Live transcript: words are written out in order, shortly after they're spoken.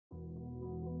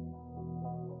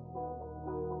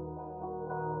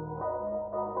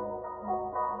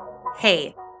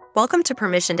Hey, welcome to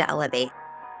Permission to Elevate,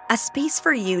 a space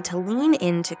for you to lean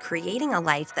into creating a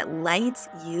life that lights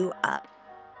you up,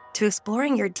 to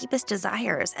exploring your deepest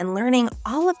desires and learning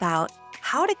all about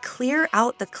how to clear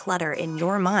out the clutter in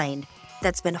your mind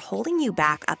that's been holding you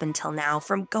back up until now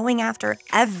from going after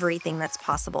everything that's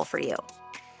possible for you.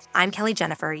 I'm Kelly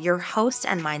Jennifer, your host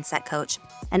and mindset coach,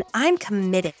 and I'm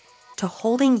committed to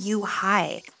holding you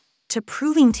high, to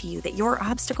proving to you that your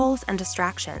obstacles and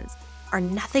distractions are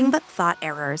nothing but thought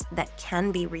errors that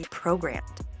can be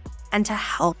reprogrammed, and to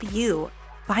help you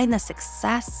find the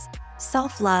success,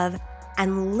 self-love,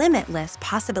 and limitless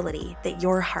possibility that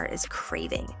your heart is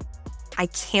craving. I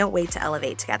can't wait to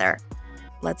elevate together.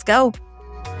 Let's go.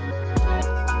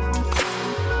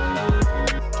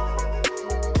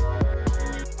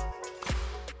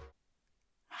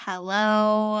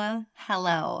 Hello,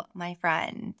 my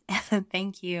friend.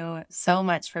 Thank you so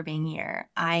much for being here.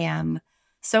 I am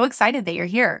so excited that you're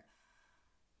here.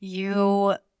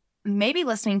 You may be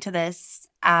listening to this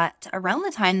at around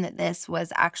the time that this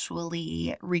was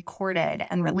actually recorded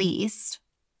and released,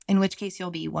 in which case you'll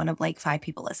be one of like 5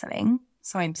 people listening.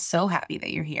 So I'm so happy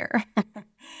that you're here.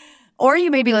 Or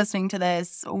you may be listening to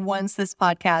this once this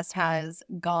podcast has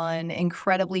gone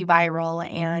incredibly viral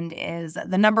and is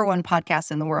the number 1 podcast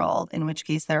in the world, in which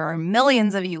case there are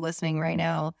millions of you listening right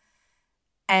now.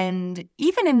 And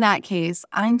even in that case,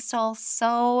 I'm still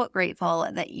so grateful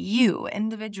that you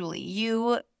individually,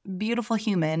 you beautiful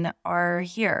human, are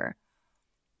here.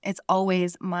 It's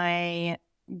always my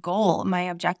goal, my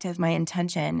objective, my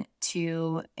intention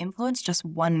to influence just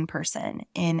one person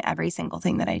in every single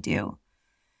thing that I do.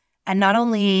 And not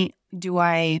only do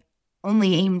I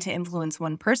only aim to influence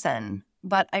one person,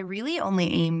 but I really only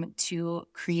aim to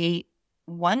create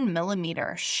 1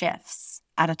 millimeter shifts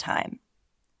at a time.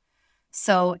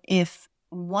 So if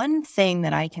one thing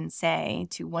that I can say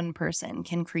to one person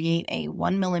can create a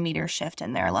 1 millimeter shift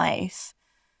in their life,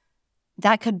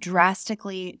 that could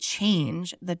drastically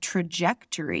change the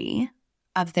trajectory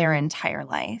of their entire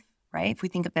life, right? If we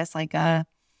think of this like a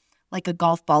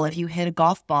golf ball, if you hit a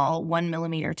golf ball 1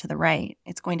 millimeter to the right,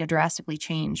 it's going to drastically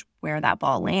change where that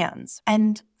ball lands.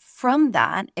 And from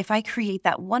that, if I create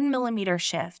that 1 millimeter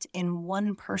shift in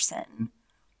one person,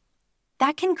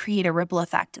 that can create a ripple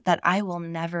effect that I will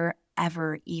never,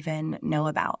 ever even know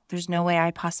about. There's no way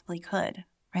I possibly could,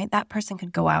 right? That person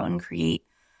could go out and create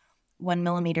 1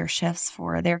 millimeter shifts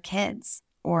for their kids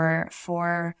or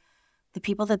for the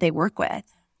people that they work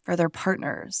with, for their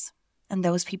partners. And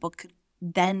those people could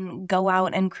then go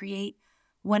out and create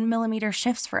 1 millimeter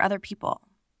shifts for other people.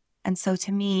 And so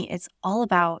to me, it's all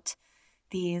about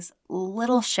these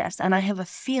little shifts. And I have a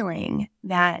feeling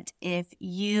that if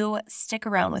you stick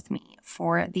around with me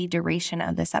for the duration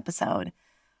of this episode,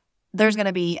 there's going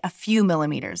to be a few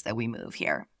millimeters that we move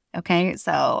here. Okay.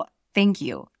 So thank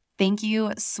you. Thank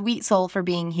you, sweet soul, for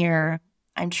being here.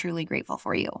 I'm truly grateful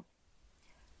for you.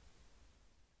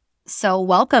 So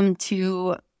welcome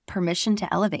to Permission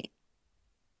to Elevate.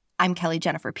 I'm Kelly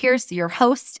Jennifer Pierce, your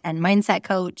host and mindset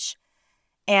coach.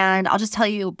 And I'll just tell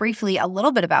you briefly a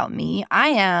little bit about me. I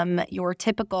am your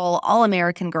typical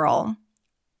all-American girl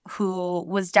who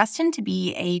was destined to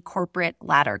be a corporate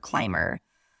ladder climber,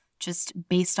 just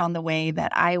based on the way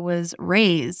that I was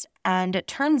raised. And it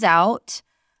turns out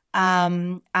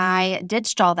I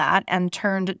ditched all that and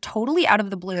turned totally out of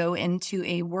the blue into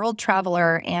a world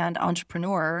traveler and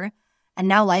entrepreneur, and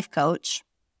now life coach.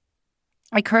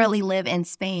 I currently live in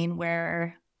Spain,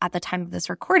 where at the time of this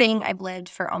recording, I've lived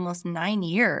for almost 9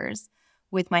 years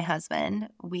with my husband.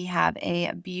 We have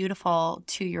a beautiful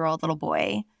 2-year-old little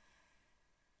boy.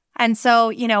 And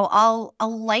so, I'll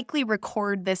likely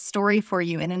record this story for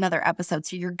you in another episode.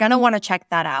 So you're going to want to check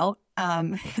that out.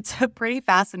 It's a pretty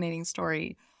fascinating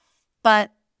story.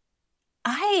 But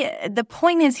the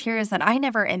point is that I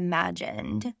never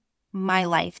imagined my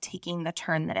life taking the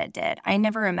turn that it did. I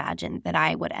never imagined that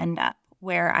I would end up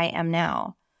where I am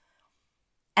now.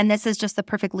 And this is just the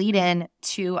perfect lead-in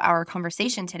to our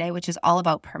conversation today, which is all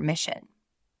about permission.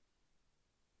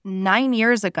 9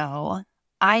 years ago,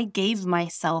 I gave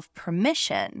myself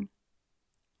permission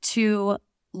to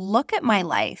look at my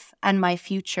life and my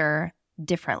future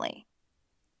differently,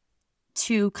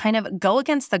 to kind of go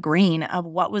against the grain of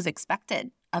what was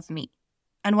expected of me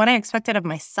and what I expected of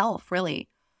myself, really.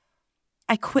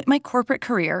 I quit my corporate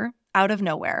career out of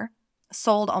nowhere,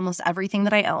 sold almost everything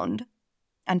that I owned,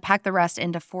 and packed the rest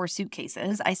into 4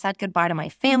 suitcases. I said goodbye to my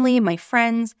family, my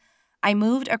friends. I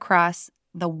moved across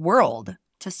the world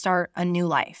to start a new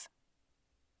life.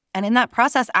 And in that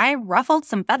process, I ruffled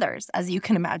some feathers, as you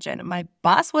can imagine. My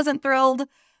boss wasn't thrilled.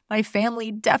 My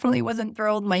family definitely wasn't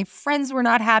thrilled. My friends were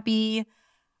not happy.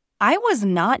 I was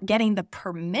not getting the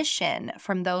permission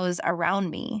from those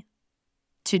around me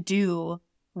to do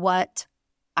what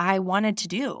I wanted to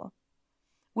do,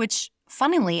 which,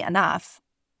 funnily enough,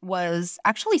 was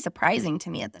actually surprising to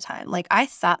me at the time. Like, I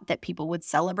thought that people would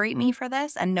celebrate me for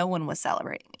this, and no one was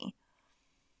celebrating me.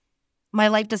 My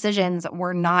life decisions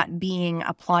were not being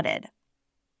applauded.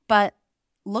 But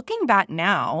looking back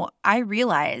now, I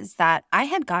realized that I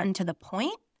had gotten to the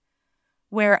point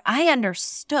where I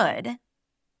understood,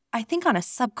 I think on a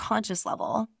subconscious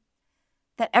level,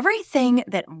 that everything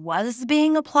that was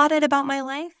being applauded about my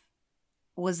life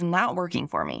was not working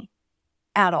for me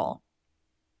at all.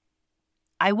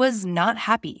 I was not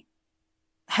happy.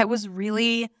 I was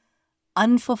really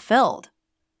unfulfilled.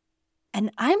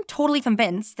 And I'm totally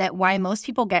convinced that why most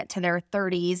people get to their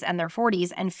 30s and their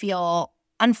 40s and feel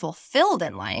unfulfilled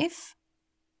in life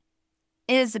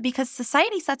is because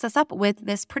society sets us up with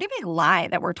this pretty big lie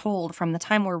that we're told from the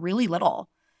time we're really little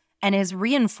and is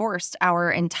reinforced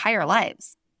our entire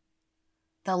lives.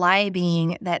 The lie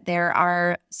being that there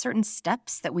are certain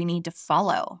steps that we need to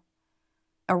follow,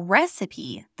 a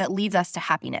recipe that leads us to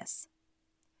happiness.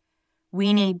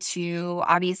 We need to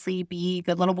obviously be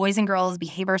good little boys and girls,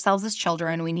 behave ourselves as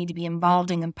children. We need to be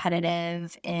involved and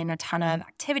competitive in a ton of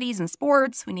activities and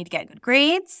sports. We need to get good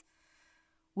grades,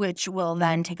 which will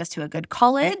then take us to a good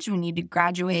college. We need to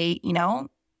graduate,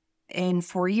 in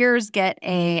 4 years, get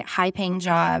a high-paying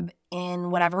job in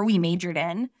whatever we majored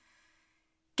in.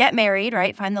 Get married,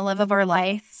 right? Find the love of our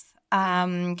life.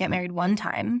 Get married one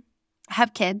time.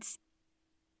 Have kids.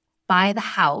 Buy the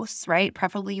house, right?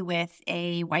 Preferably with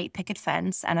a white picket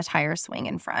fence and a tire swing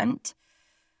in front.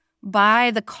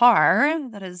 Buy the car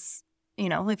that is,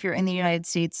 if you're in the United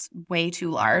States, way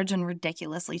too large and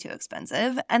ridiculously too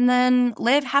expensive. And then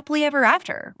live happily ever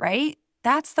after, right?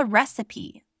 That's the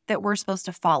recipe that we're supposed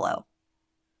to follow.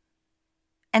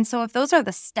 And so if those are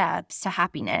the steps to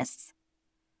happiness,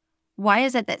 why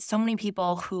is it that so many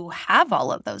people who have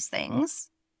all of those things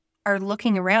are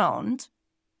looking around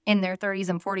in their 30s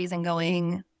and 40s and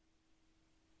going,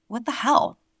 what the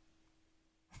hell?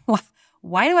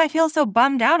 Why do I feel so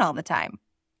bummed out all the time?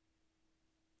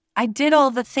 I did all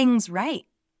the things right.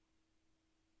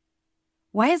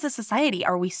 Why as a society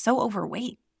are we so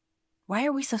overweight? Why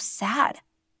are we so sad?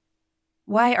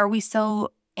 Why are we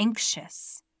so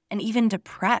anxious and even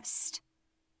depressed?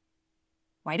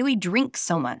 Why do we drink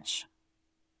so much?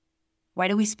 Why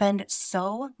do we spend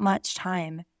so much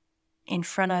time in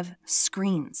front of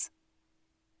screens?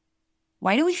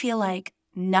 Why do we feel like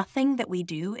nothing that we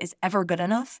do is ever good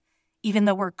enough, even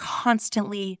though we're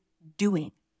constantly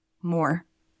doing more?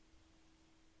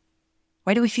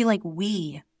 Why do we feel like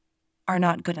we are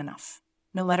not good enough,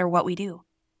 no matter what we do?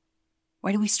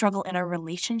 Why do we struggle in our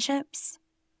relationships?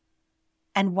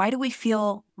 And why do we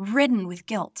feel ridden with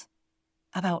guilt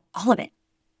about all of it?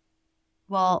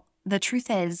 Well, the truth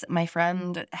is, my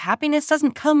friend, happiness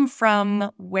doesn't come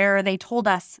from where they told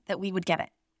us that we would get it.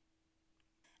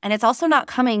 And it's also not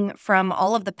coming from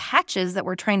all of the patches that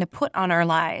we're trying to put on our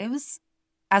lives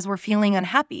as we're feeling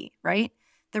unhappy, right?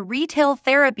 The retail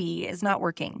therapy is not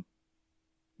working.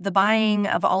 The buying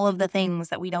of all of the things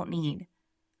that we don't need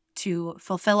to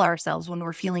fulfill ourselves when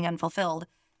we're feeling unfulfilled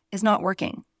is not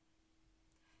working.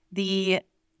 The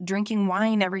drinking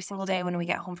wine every single day when we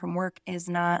get home from work is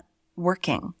not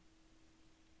working.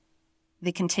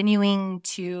 The continuing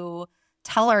to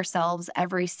tell ourselves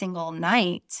every single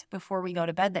night before we go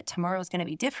to bed that tomorrow's going to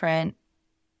be different,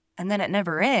 and then it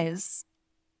never is,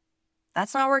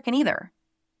 that's not working either.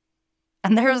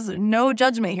 And there's no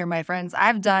judgment here, my friends.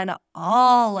 I've done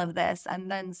all of this and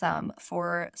then some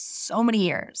for so many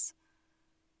years.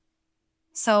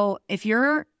 So if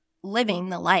you're living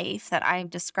the life that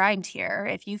I've described here,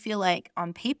 if you feel like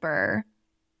on paper,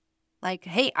 like,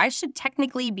 hey, I should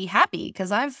technically be happy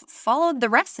because I've followed the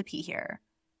recipe here.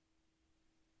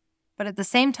 But at the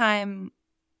same time,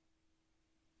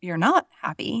 you're not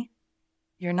happy.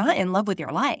 You're not in love with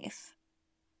your life.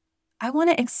 I want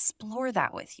to explore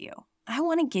that with you. I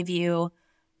want to give you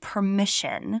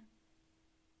permission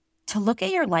to look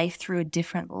at your life through a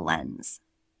different lens,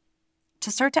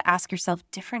 to start to ask yourself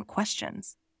different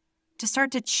questions, to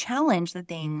start to challenge the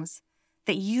things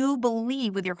that you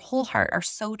believe with your whole heart are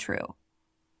so true,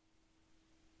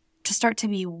 to start to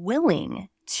be willing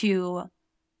to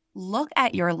look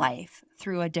at your life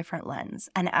through a different lens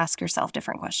and ask yourself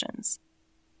different questions.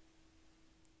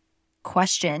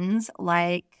 Questions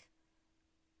like,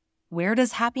 where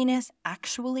does happiness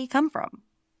actually come from?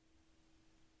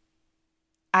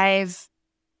 I've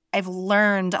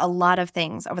learned a lot of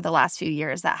things over the last few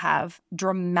years that have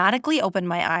dramatically opened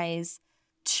my eyes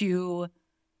to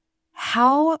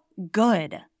how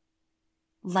good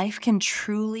life can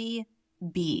truly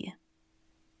be.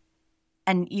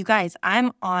 And you guys,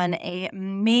 I'm on a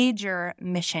major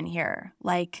mission here.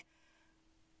 Like,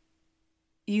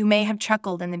 you may have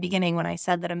chuckled in the beginning when I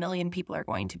said that 1 million people are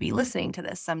going to be listening to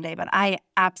this someday, but I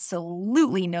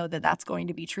absolutely know that that's going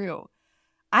to be true.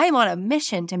 I am on a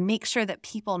mission to make sure that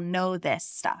people know this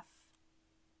stuff.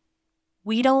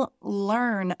 We don't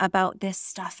learn about this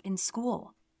stuff in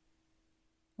school.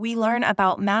 We learn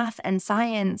about math and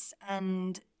science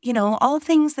and, all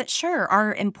things that sure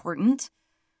are important,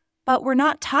 but we're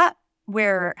not taught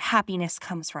where happiness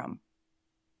comes from.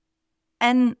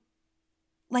 And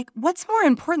what's more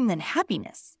important than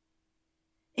happiness?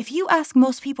 If you ask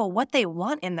most people what they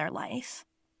want in their life,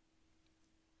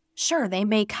 sure, they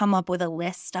may come up with a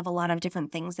list of a lot of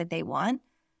different things that they want,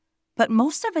 but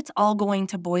most of it's all going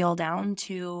to boil down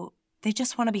to they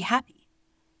just want to be happy.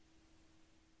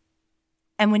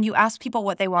 And when you ask people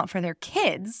what they want for their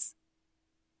kids,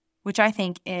 which I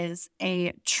think is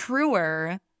a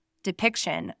truer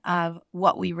depiction of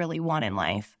what we really want in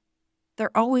life,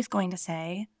 they're always going to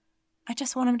say, I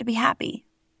just want them to be happy.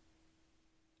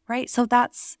 Right? So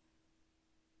that's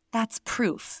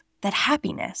proof that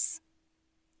happiness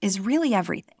is really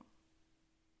everything.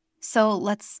 So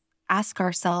let's ask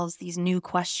ourselves these new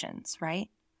questions, right?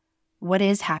 What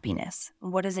is happiness?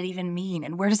 What does it even mean?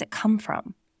 And where does it come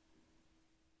from?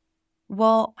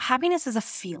 Well, happiness is a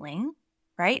feeling,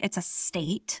 right? It's a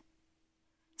state.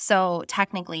 So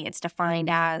technically, it's defined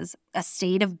as a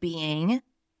state of being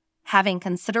having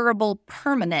considerable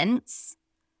permanence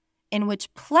in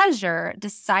which pleasure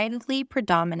decidedly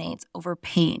predominates over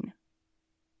pain.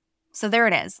 So there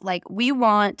it is. We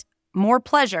want more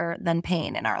pleasure than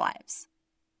pain in our lives,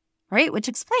 right? Which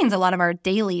explains a lot of our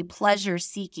daily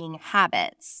pleasure-seeking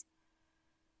habits.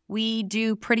 We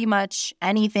do pretty much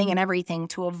anything and everything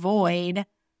to avoid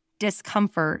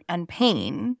discomfort and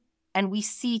pain, and we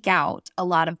seek out a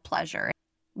lot of pleasure.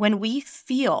 When we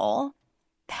feel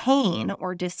pain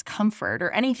or discomfort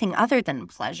or anything other than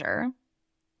pleasure,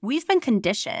 we've been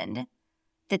conditioned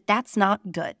that that's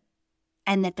not good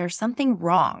and that there's something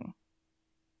wrong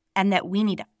and that we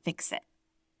need to fix it.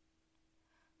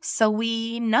 So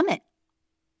we numb it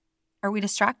or we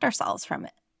distract ourselves from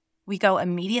it. We go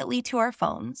immediately to our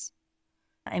phones.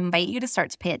 I invite you to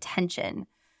start to pay attention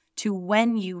to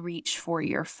when you reach for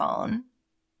your phone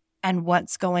and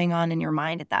what's going on in your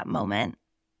mind at that moment.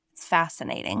 It's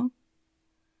fascinating.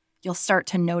 You'll start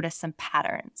to notice some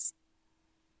patterns.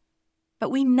 But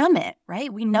we numb it,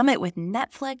 right? We numb it with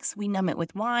Netflix. We numb it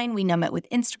with wine. We numb it with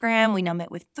Instagram. We numb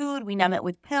it with food. We numb it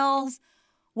with pills.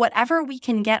 Whatever we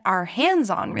can get our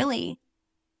hands on, really.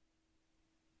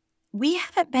 We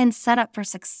haven't been set up for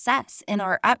success in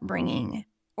our upbringing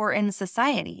or in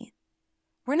society.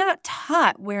 We're not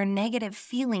taught where negative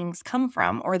feelings come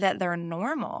from or that they're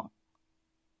normal.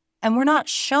 And we're not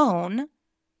shown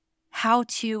how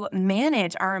to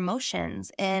manage our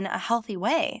emotions in a healthy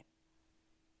way.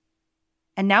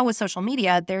 And now with social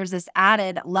media, there's this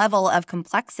added level of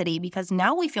complexity because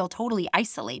now we feel totally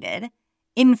isolated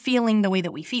in feeling the way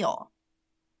that we feel.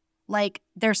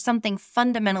 There's something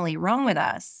fundamentally wrong with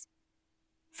us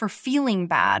for feeling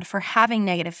bad, for having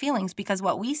negative feelings, because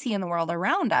what we see in the world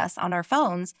around us on our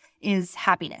phones is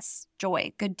happiness,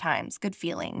 joy, good times, good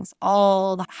feelings,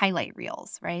 all the highlight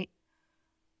reels, right?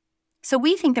 So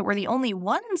we think that we're the only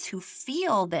ones who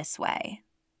feel this way.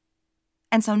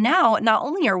 And so now, not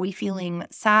only are we feeling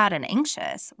sad and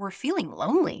anxious, we're feeling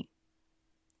lonely.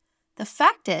 The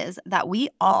fact is that we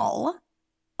all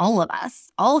of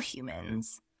us, all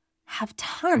humans, have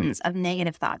tons of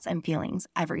negative thoughts and feelings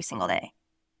every single day.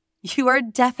 You are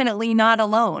definitely not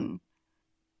alone.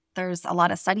 There's a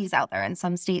lot of studies out there, and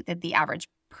some state that the average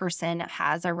person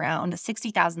has around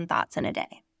 60,000 thoughts in a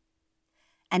day.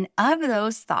 And of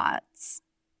those thoughts,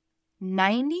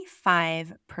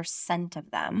 95% of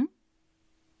them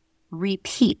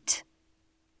repeat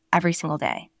every single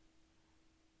day.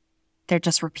 They're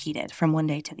just repeated from one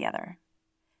day to the other.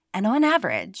 And on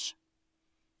average,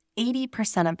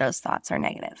 80% of those thoughts are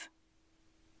negative.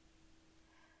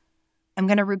 I'm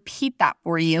going to repeat that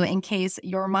for you in case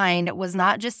your mind was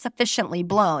not just sufficiently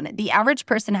blown. The average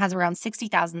person has around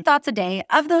 60,000 thoughts a day.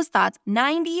 Of those thoughts,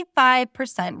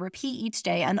 95% repeat each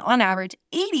day, and on average,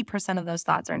 80% of those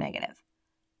thoughts are negative.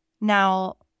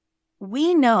 Now,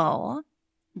 we know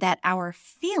that our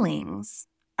feelings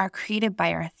are created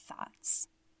by our thoughts,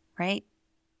 right?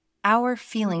 Our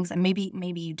feelings, and maybe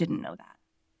you didn't know that.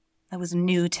 That was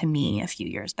new to me a few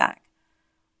years back.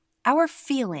 Our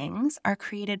feelings are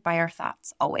created by our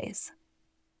thoughts, always.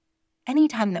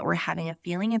 Anytime that we're having a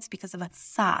feeling, it's because of a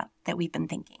thought that we've been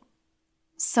thinking.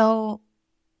 So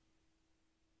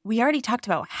we already talked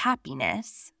about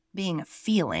happiness being a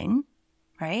feeling,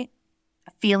 right?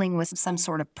 A feeling with some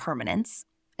sort of permanence.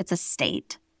 It's a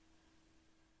state.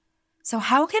 So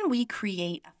how can we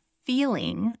create a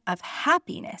feeling of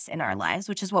happiness in our lives,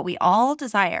 which is what we all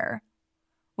desire,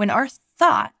 when our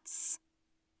thoughts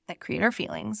that create our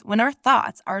feelings, when our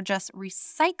thoughts are just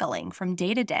recycling from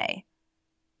day to day,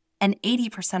 and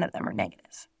 80% of them are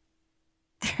negative?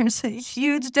 There's a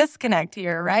huge disconnect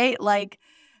here, right? Like,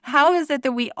 how is it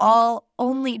that we all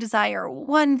only desire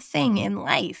one thing in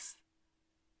life?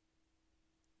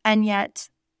 And yet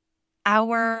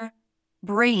our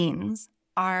brains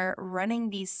are running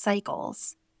these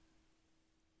cycles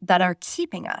that are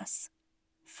keeping us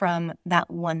from that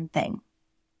one thing.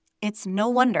 It's no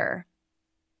wonder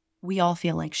we all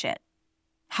feel like shit.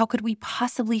 How could we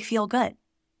possibly feel good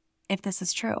if this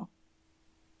is true?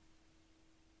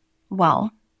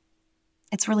 Well,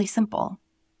 it's really simple.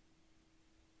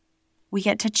 We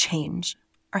get to change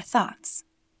our thoughts.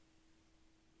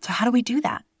 So how do we do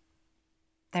that?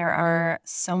 There are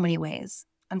so many ways.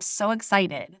 I'm so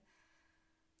excited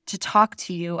to talk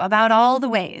to you about all the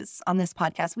ways on this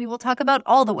podcast. We will talk about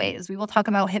all the ways. We will talk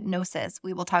about hypnosis.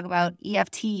 We will talk about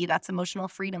EFT, that's emotional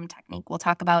freedom technique. We'll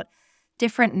talk about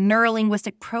different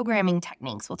neurolinguistic programming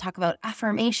techniques. We'll talk about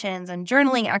affirmations and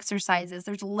journaling exercises.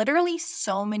 There's literally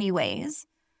so many ways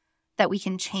that we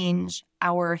can change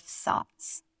our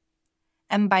thoughts.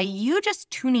 And by you just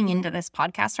tuning into this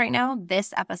podcast right now,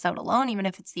 this episode alone, even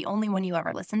if it's the only one you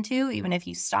ever listen to, even if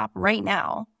you stop right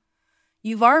now,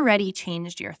 you've already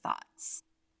changed your thoughts.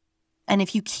 And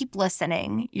if you keep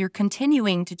listening, you're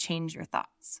continuing to change your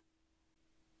thoughts.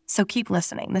 So keep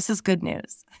listening. This is good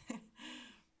news.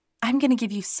 I'm going to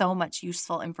give you so much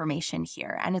useful information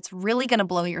here, and it's really going to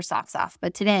blow your socks off.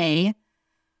 But today,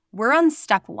 we're on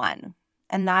step 1,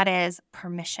 and that is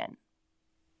permission.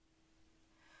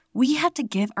 We have to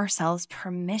give ourselves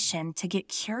permission to get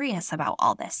curious about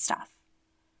all this stuff.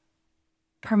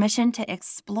 Permission to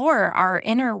explore our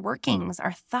inner workings,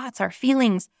 our thoughts, our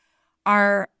feelings,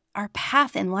 our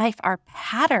path in life, our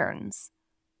patterns,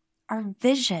 our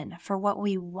vision for what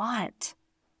we want.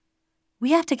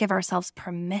 We have to give ourselves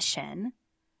permission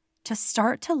to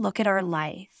start to look at our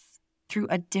life through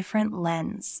a different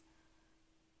lens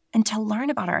and to learn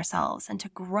about ourselves and to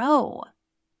grow.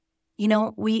 You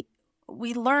know, we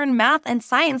learn math and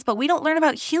science, but we don't learn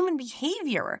about human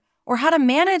behavior or how to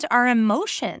manage our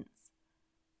emotions.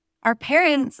 Our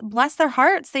parents, bless their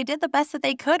hearts, they did the best that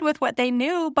they could with what they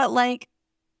knew, but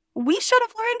we should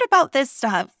have learned about this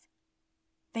stuff.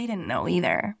 They didn't know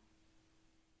either.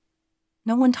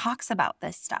 No one talks about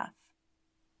this stuff.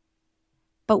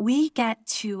 But we get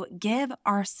to give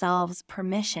ourselves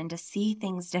permission to see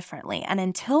things differently. And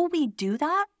until we do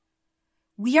that,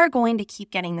 we are going to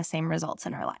keep getting the same results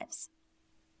in our lives.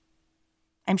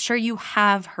 I'm sure you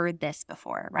have heard this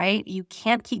before, right? You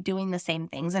can't keep doing the same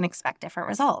things and expect different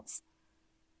results.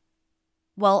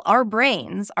 Well, our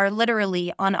brains are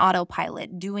literally on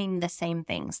autopilot doing the same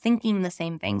things, thinking the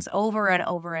same things over and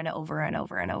over and over and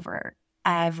over and over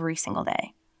every single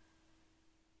day.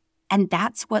 And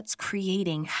that's what's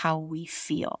creating how we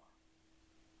feel.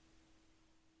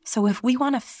 So if we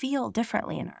want to feel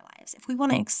differently in our lives, if we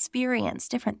want to experience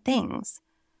different things,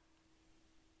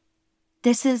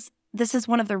 this is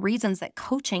one of the reasons that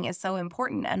coaching is so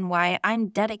important and why I'm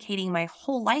dedicating my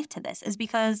whole life to this, is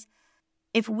because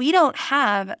if we don't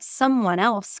have someone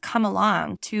else come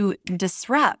along to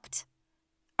disrupt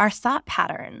our thought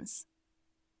patterns,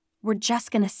 we're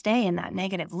just going to stay in that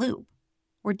negative loop.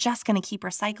 We're just going to keep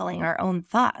recycling our own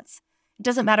thoughts. It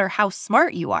doesn't matter how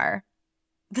smart you are.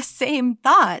 The same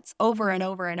thoughts over and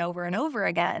over and over and over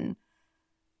again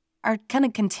are going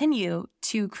to continue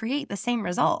to create the same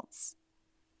results.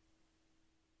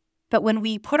 But when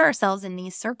we put ourselves in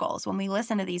these circles, when we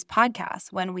listen to these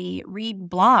podcasts, when we read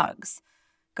blogs,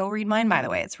 go read mine, by the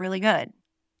way, it's really good.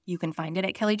 You can find it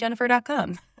at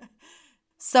kellyjennifer.com.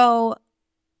 So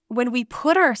when we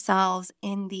put ourselves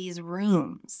in these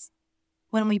rooms,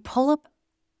 when we pull up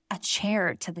a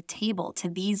chair to the table to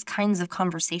these kinds of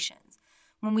conversations,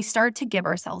 when we start to give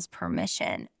ourselves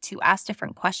permission to ask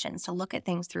different questions, to look at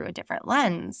things through a different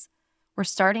lens, we're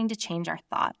starting to change our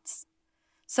thoughts.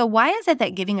 So why is it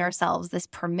that giving ourselves this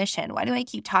permission, why do I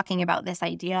keep talking about this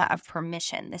idea of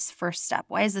permission, this first step?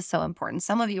 Why is this so important?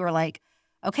 Some of you are like,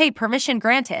 okay, permission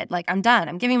granted. I'm done.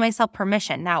 I'm giving myself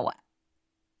permission. Now what?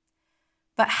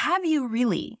 But have you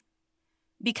really?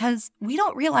 Because we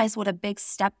don't realize what a big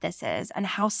step this is and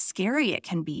how scary it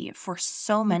can be for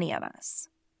so many of us.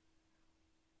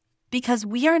 Because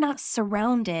we are not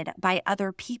surrounded by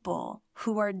other people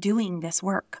who are doing this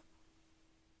work.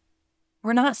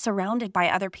 We're not surrounded by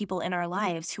other people in our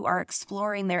lives who are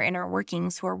exploring their inner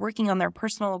workings, who are working on their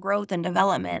personal growth and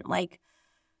development, like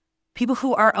people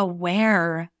who are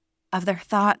aware of their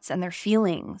thoughts and their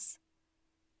feelings.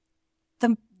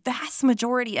 The vast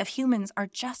majority of humans are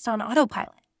just on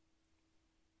autopilot.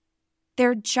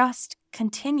 They're just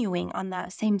continuing on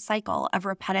that same cycle of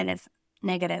repetitive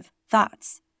negative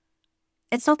thoughts.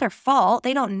 It's not their fault.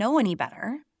 They don't know any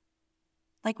better.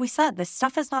 Like we said, this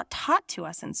stuff is not taught to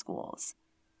us in schools.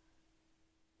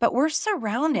 But we're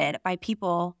surrounded by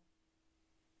people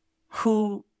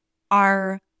who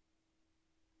are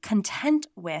content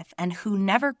with and who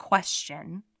never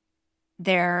question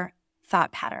their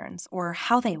thought patterns or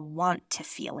how they want to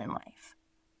feel in life.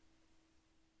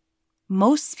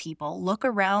 Most people look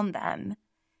around them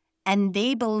and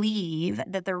they believe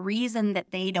that the reason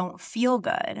that they don't feel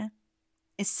good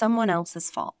is someone else's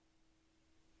fault.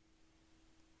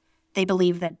 They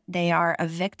believe that they are a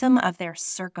victim of their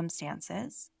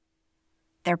circumstances,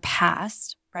 their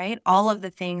past, right? All of the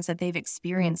things that they've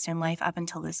experienced in life up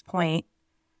until this point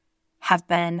have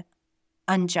been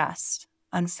unjust,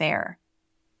 unfair.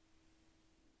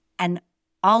 And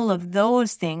all of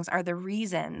those things are the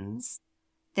reasons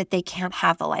that they can't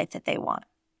have the life that they want.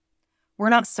 We're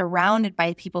not surrounded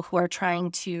by people who are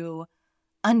trying to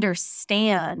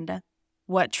understand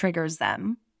what triggers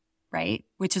them, right?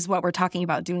 Which is what we're talking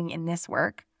about doing in this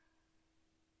work.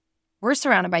 We're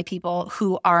surrounded by people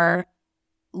who are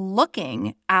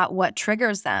looking at what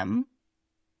triggers them,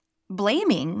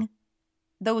 blaming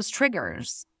those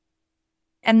triggers,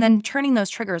 and then turning those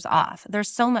triggers off. There's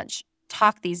so much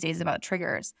talk these days about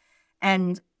triggers,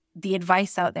 and the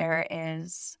advice out there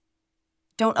is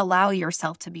don't allow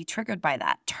yourself to be triggered by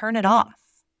that. Turn it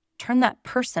off. Turn that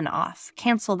person off.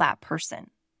 Cancel that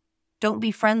person. Don't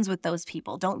be friends with those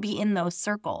people. Don't be in those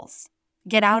circles.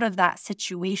 Get out of that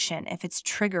situation if it's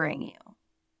triggering you.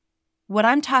 What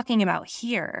I'm talking about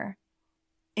here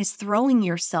is throwing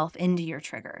yourself into your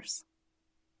triggers.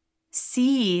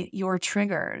 See your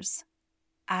triggers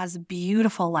as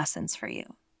beautiful lessons for you.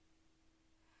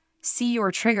 See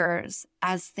your triggers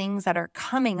as things that are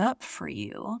coming up for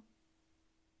you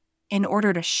in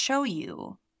order to show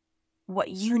you what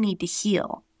you need to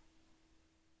heal,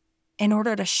 in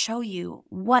order to show you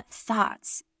what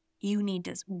thoughts you need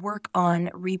to work on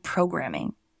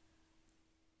reprogramming.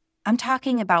 I'm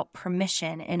talking about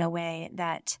permission in a way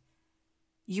that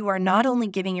you are not only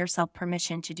giving yourself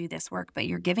permission to do this work, but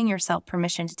you're giving yourself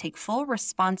permission to take full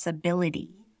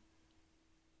responsibility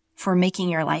for making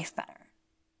your life better.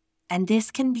 And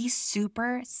this can be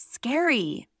super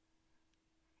scary.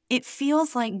 It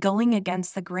feels like going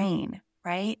against the grain,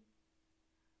 right?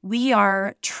 We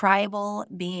are tribal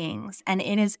beings, and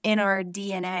it is in our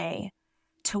DNA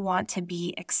to want to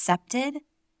be accepted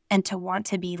and to want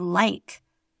to be like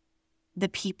the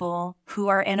people who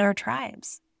are in our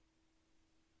tribes.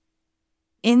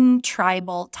 In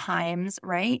tribal times,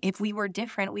 right, if we were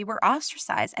different, we were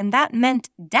ostracized, and that meant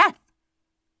death.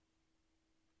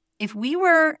 If we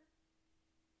were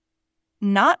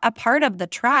not a part of the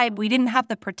tribe, we didn't have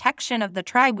the protection of the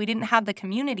tribe, we didn't have the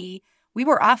community, we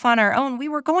were off on our own, we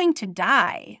were going to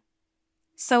die.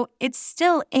 So it's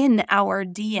still in our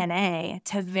DNA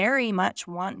to very much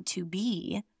want to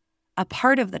be a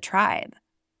part of the tribe.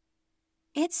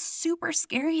 It's super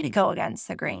scary to go against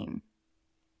the grain.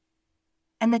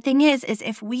 And the thing is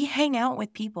if we hang out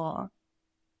with people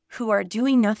who are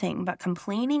doing nothing but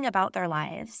complaining about their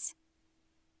lives,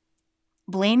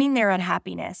 blaming their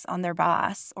unhappiness on their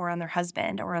boss or on their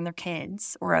husband or on their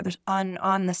kids or others,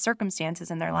 on the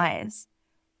circumstances in their lives,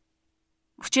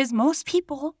 which is most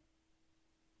people,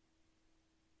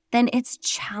 then it's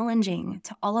challenging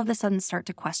to all of a sudden start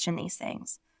to question these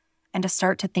things and to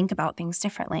start to think about things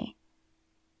differently.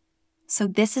 So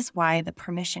this is why the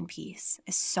permission piece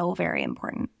is so very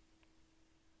important.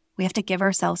 We have to give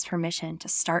ourselves permission to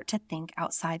start to think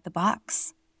outside the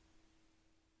box.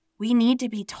 We need to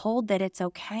be told that it's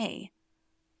okay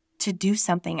to do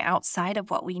something outside of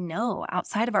what we know,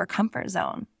 outside of our comfort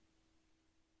zone.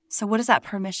 So what does that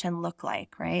permission look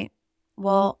like, right?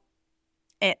 Well,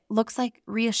 it looks like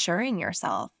reassuring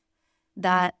yourself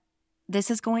that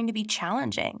this is going to be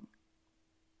challenging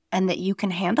and that you can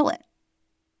handle it,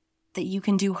 that you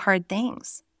can do hard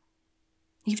things.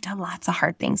 You've done lots of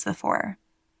hard things before.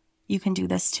 You can do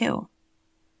this too.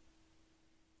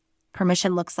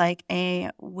 Permission looks like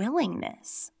a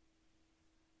willingness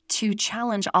to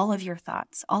challenge all of your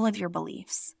thoughts, all of your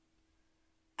beliefs.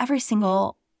 Every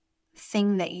single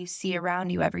thing that you see around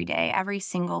you every day, every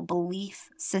single belief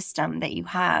system that you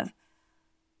have,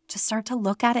 to start to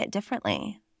look at it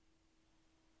differently.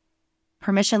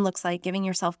 Permission looks like giving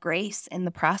yourself grace in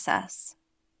the process.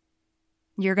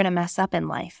 You're going to mess up in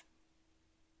life,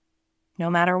 no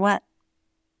matter what.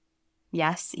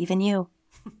 Yes, even you.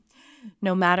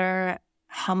 No matter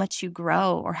how much you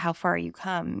grow or how far you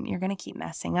come, you're going to keep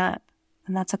messing up,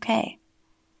 and that's okay.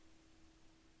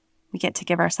 We get to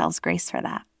give ourselves grace for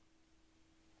that.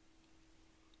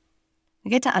 We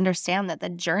get to understand that the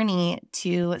journey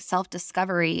to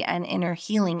self-discovery and inner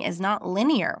healing is not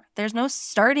linear. There's no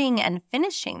starting and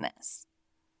finishing this.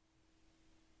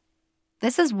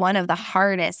 This is one of the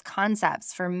hardest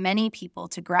concepts for many people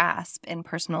to grasp in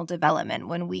personal development.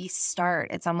 When we start,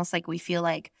 it's almost like we feel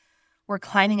like we're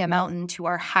climbing a mountain to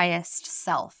our highest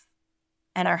self,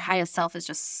 and our highest self is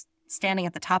just standing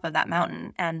at the top of that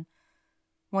mountain. And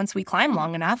once we climb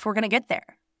long enough, we're going to get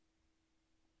there.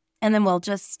 And then we'll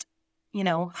just,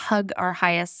 hug our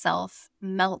highest self,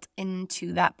 melt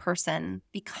into that person,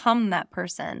 become that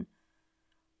person,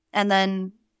 and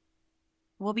then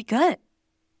we'll be good.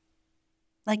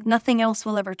 Like nothing else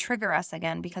will ever trigger us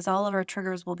again because all of our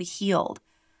triggers will be healed.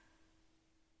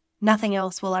 Nothing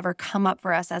else will ever come up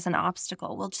for us as an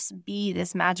obstacle. We'll just be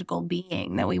this magical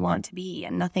being that we want to be,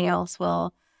 and nothing else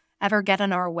will ever get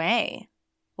in our way.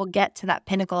 We'll get to that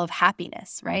pinnacle of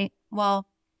happiness, right? Well,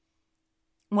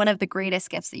 one of the greatest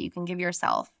gifts that you can give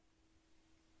yourself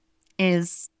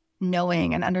is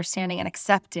knowing and understanding and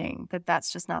accepting that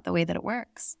that's just not the way that it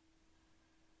works.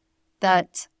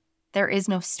 That there is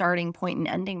no starting point and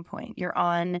ending point. You're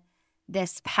on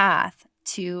this path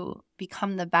to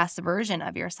become the best version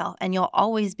of yourself, and you'll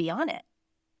always be on it.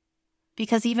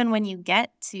 Because even when you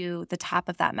get to the top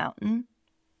of that mountain,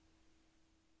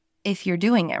 if you're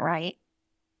doing it right,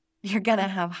 you're going to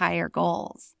have higher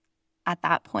goals at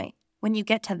that point. When you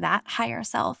get to that higher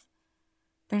self,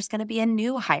 there's going to be a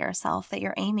new higher self that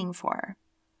you're aiming for.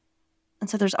 And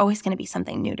so there's always going to be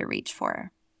something new to reach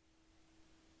for.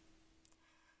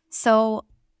 So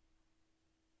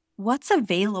what's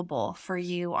available for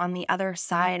you on the other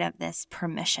side of this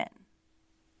permission?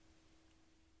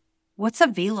 What's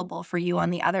available for you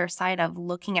on the other side of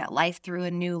looking at life through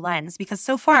a new lens? Because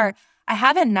so far, I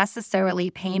haven't necessarily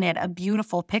painted a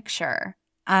beautiful picture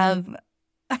of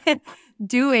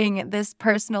doing this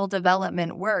personal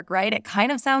development work, right? It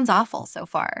kind of sounds awful so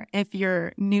far if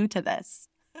you're new to this.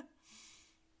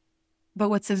 But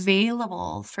what's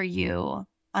available for you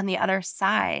on the other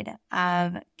side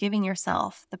of giving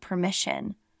yourself the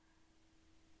permission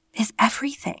is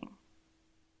everything.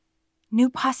 New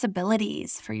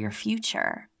possibilities for your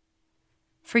future,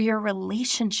 for your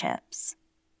relationships.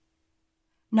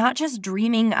 Not just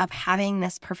dreaming of having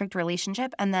this perfect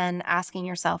relationship and then asking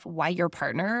yourself why your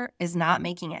partner is not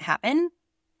making it happen.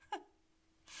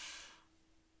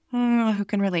 Who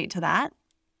can relate to that?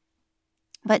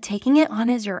 But taking it on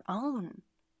as your own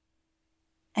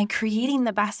and creating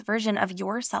the best version of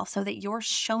yourself so that you're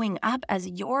showing up as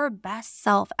your best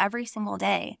self every single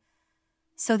day,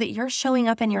 so that you're showing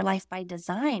up in your life by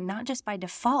design, not just by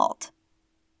default,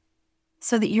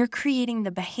 so that you're creating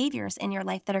the behaviors in your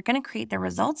life that are going to create the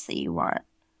results that you want,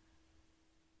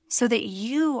 so that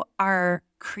you are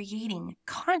creating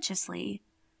consciously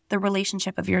the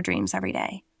relationship of your dreams every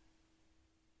day,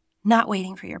 not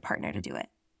waiting for your partner to do it.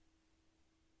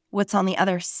 What's on the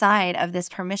other side of this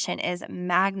permission is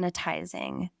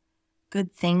magnetizing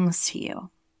good things to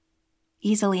you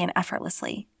easily and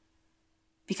effortlessly.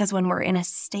 Because when we're in a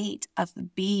state of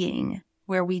being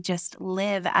where we just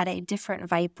live at a different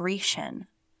vibration,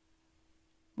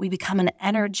 we become an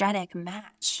energetic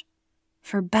match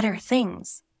for better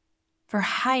things, for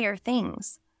higher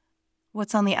things.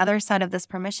 What's on the other side of this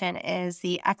permission is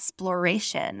the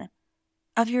exploration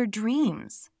of your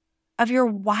dreams, of your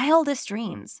wildest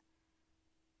dreams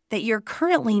that you're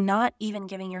currently not even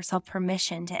giving yourself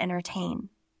permission to entertain.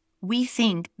 We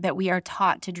think that we are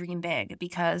taught to dream big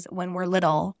because when we're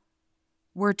little,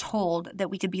 we're told that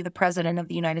we could be the president of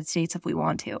the United States if we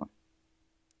want to.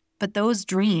 But those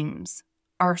dreams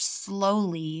are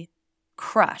slowly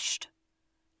crushed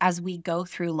as we go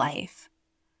through life,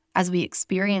 as we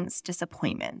experience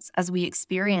disappointments, as we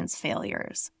experience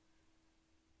failures.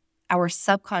 Our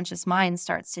subconscious mind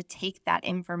starts to take that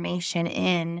information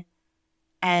in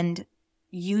and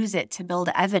use it to build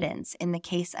evidence in the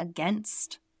case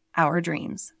against our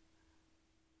dreams.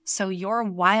 So your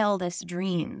wildest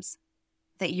dreams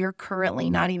that you're currently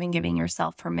not even giving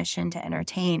yourself permission to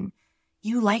entertain,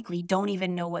 you likely don't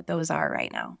even know what those are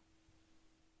right now.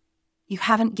 You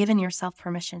haven't given yourself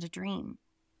permission to dream.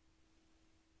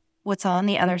 What's on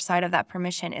the other side of that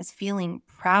permission is feeling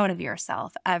proud of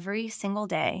yourself every single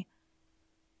day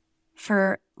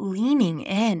for leaning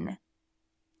in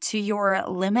to your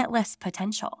limitless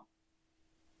potential.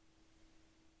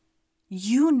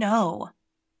 you know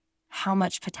how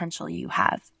much potential you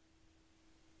have.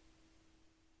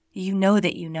 You know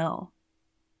that you know.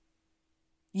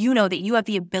 You know that you have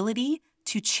the ability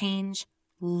to change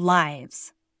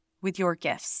lives with your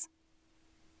gifts.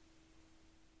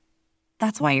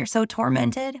 That's why you're so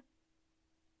tormented.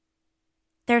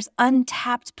 There's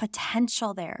untapped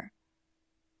potential there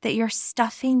that you're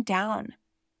stuffing down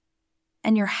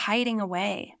and you're hiding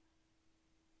away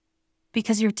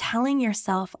because you're telling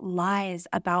yourself lies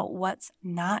about what's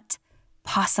not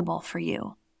possible for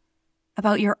you,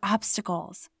 about your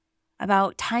obstacles,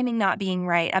 about timing not being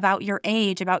right, about your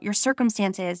age, about your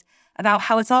circumstances, about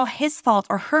how it's all his fault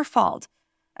or her fault,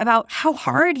 about how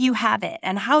hard you have it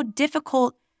and how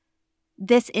difficult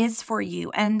this is for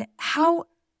you and how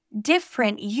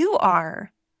different you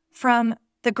are from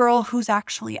the girl who's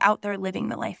actually out there living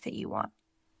the life that you want.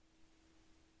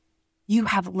 You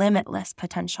have limitless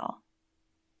potential.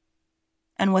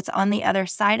 And what's on the other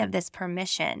side of this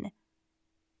permission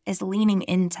is leaning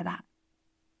into that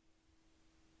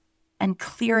and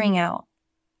clearing out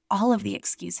all of the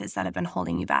excuses that have been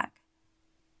holding you back.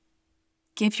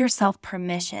 Give yourself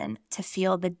permission to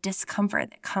feel the discomfort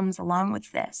that comes along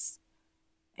with this.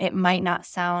 It might not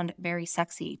sound very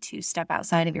sexy to step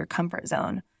outside of your comfort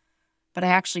zone, but I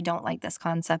actually don't like this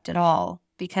concept at all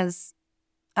because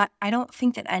I don't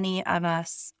think that any of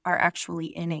us are actually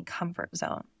in a comfort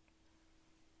zone.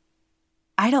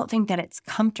 I don't think that it's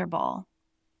comfortable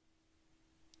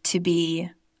to be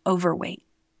overweight.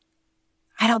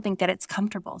 I don't think that it's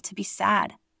comfortable to be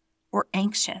sad or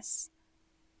anxious.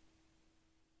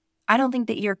 I don't think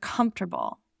that you're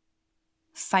comfortable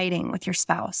fighting with your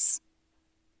spouse.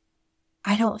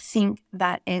 I don't think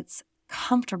that it's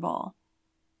comfortable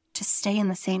to stay in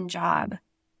the same job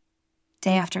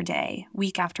day after day,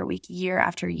 week after week, year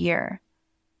after year,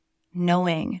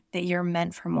 knowing that you're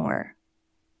meant for more.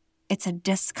 It's a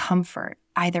discomfort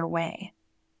either way.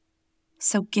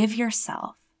 So give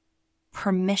yourself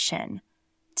permission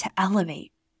to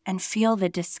elevate and feel the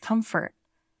discomfort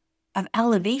of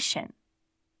elevation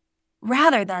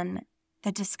rather than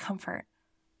the discomfort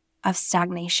of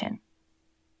stagnation,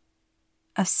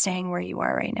 of staying where you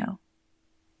are right now.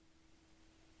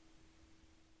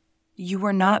 You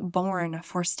were not born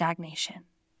for stagnation.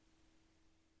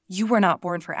 You were not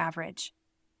born for average.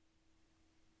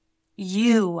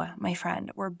 You, my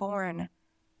friend, were born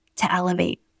to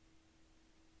elevate.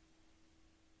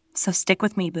 So stick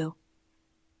with me, boo.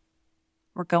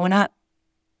 We're going up.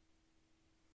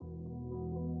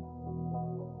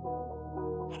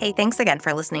 Hey, thanks again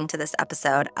for listening to this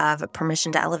episode of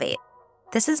Permission to Elevate.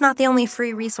 This is not the only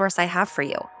free resource I have for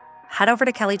you. Head over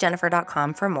to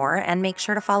kellyjennifer.com for more and make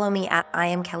sure to follow me at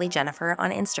IamKellyJennifer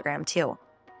on Instagram too.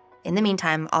 In the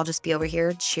meantime, I'll just be over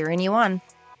here cheering you on.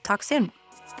 Talk soon.